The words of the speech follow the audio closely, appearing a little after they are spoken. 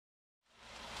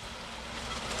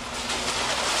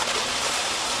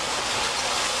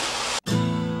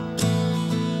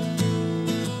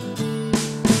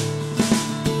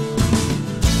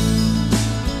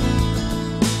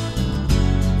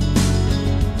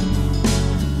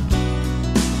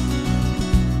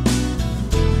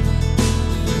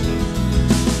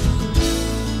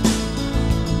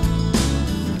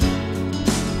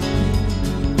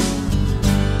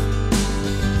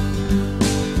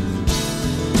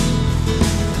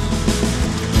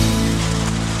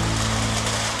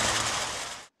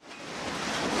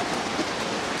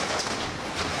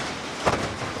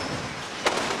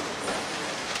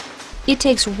It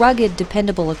takes rugged,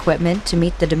 dependable equipment to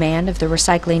meet the demand of the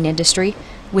recycling industry.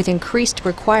 With increased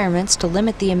requirements to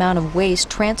limit the amount of waste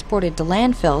transported to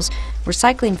landfills,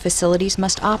 recycling facilities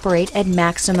must operate at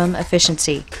maximum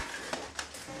efficiency.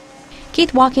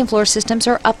 Keith Walking Floor Systems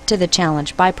are up to the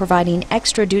challenge by providing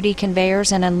extra-duty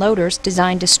conveyors and unloaders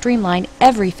designed to streamline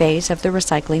every phase of the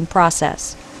recycling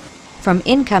process. From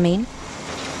incoming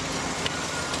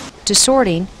to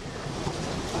sorting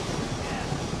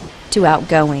to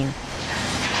outgoing.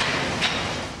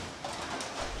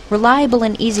 Reliable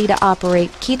and easy to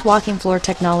operate, Keith Walking Floor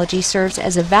technology serves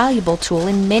as a valuable tool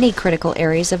in many critical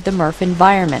areas of the MRF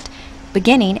environment,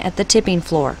 beginning at the tipping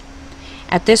floor.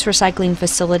 At this recycling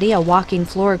facility, a walking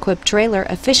floor-equipped trailer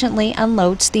efficiently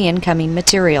unloads the incoming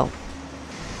material.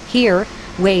 Here,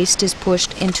 waste is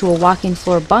pushed into a walking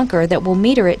floor bunker that will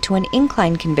meter it to an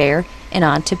incline conveyor and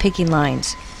onto picking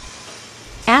lines.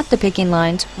 At the picking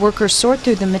lines, workers sort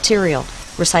through the material.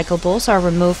 Recyclables are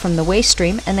removed from the waste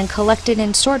stream and then collected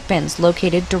in sort bins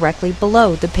located directly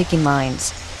below the picking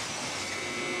lines.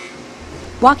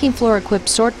 Walking floor-equipped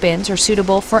sort bins are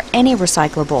suitable for any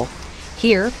recyclable.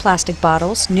 Here, plastic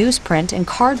bottles, newsprint, and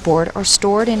cardboard are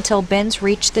stored until bins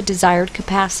reach the desired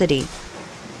capacity.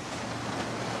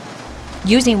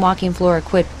 Using walking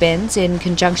floor-equipped bins in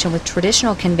conjunction with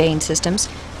traditional conveying systems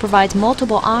provides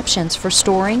multiple options for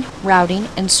storing, routing,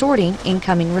 and sorting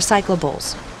incoming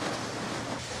recyclables.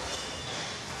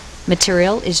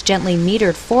 Material is gently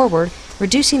metered forward,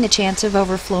 reducing the chance of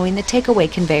overflowing the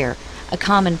takeaway conveyor, a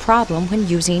common problem when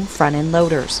using front-end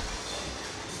loaders.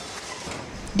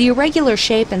 The irregular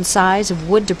shape and size of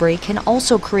wood debris can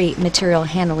also create material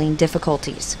handling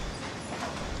difficulties.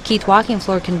 Keith Walking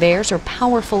Floor conveyors are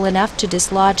powerful enough to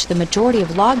dislodge the majority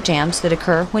of log jams that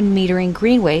occur when metering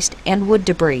green waste and wood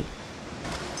debris.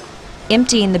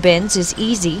 Emptying the bins is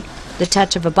easy. The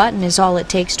touch of a button is all it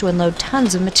takes to unload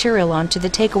tons of material onto the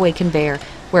takeaway conveyor,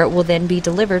 where it will then be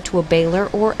delivered to a baler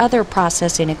or other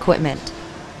processing equipment.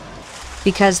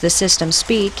 Because the system's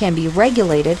speed can be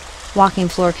regulated, walking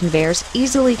floor conveyors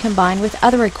easily combine with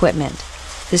other equipment.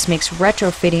 This makes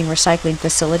retrofitting recycling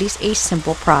facilities a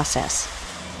simple process.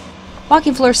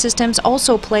 Walking floor systems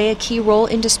also play a key role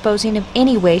in disposing of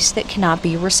any waste that cannot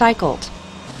be recycled.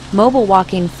 Mobile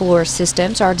walking floor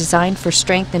systems are designed for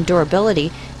strength and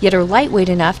durability, yet are lightweight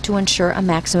enough to ensure a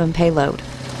maximum payload.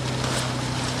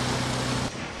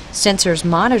 Sensors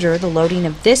monitor the loading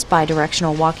of this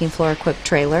bidirectional walking floor equipped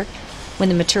trailer. When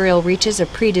the material reaches a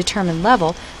predetermined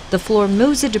level, the floor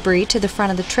moves the debris to the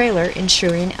front of the trailer,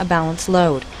 ensuring a balanced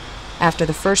load. After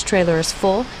the first trailer is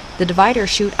full, the divider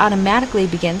chute automatically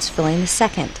begins filling the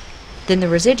second. Then the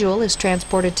residual is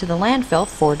transported to the landfill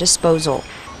for disposal.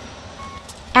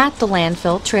 At the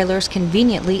landfill, trailers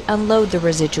conveniently unload the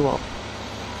residual.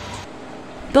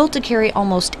 Built to carry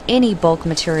almost any bulk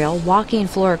material, walking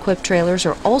floor equipped trailers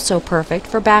are also perfect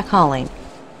for backhauling.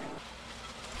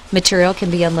 Material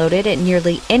can be unloaded at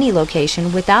nearly any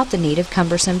location without the need of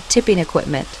cumbersome tipping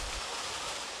equipment.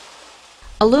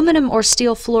 Aluminum or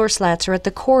steel floor slats are at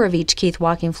the core of each Keith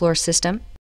Walking Floor system.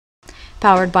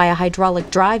 Powered by a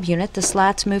hydraulic drive unit, the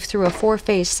slats move through a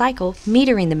four-phase cycle,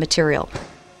 metering the material.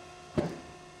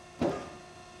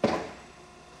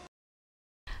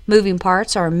 Moving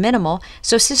parts are minimal,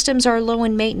 so systems are low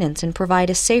in maintenance and provide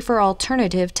a safer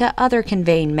alternative to other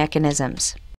conveying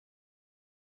mechanisms.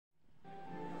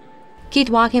 Keith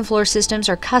Walking Floor systems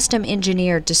are custom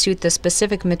engineered to suit the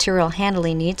specific material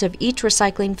handling needs of each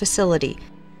recycling facility.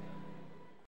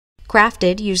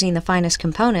 Crafted using the finest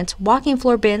components, walking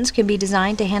floor bins can be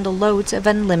designed to handle loads of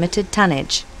unlimited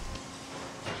tonnage.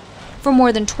 For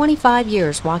more than 25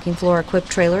 years, walking floor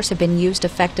equipped trailers have been used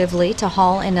effectively to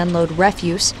haul and unload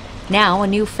refuse. Now, a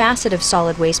new facet of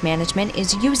solid waste management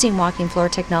is using walking floor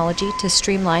technology to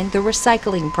streamline the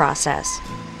recycling process.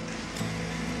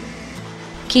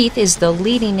 Keith is the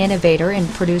leading innovator in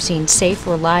producing safe,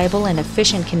 reliable, and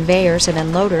efficient conveyors and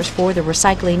unloaders for the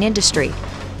recycling industry.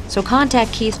 So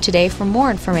contact Keith today for more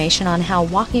information on how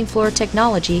walking floor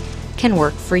technology can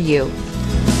work for you.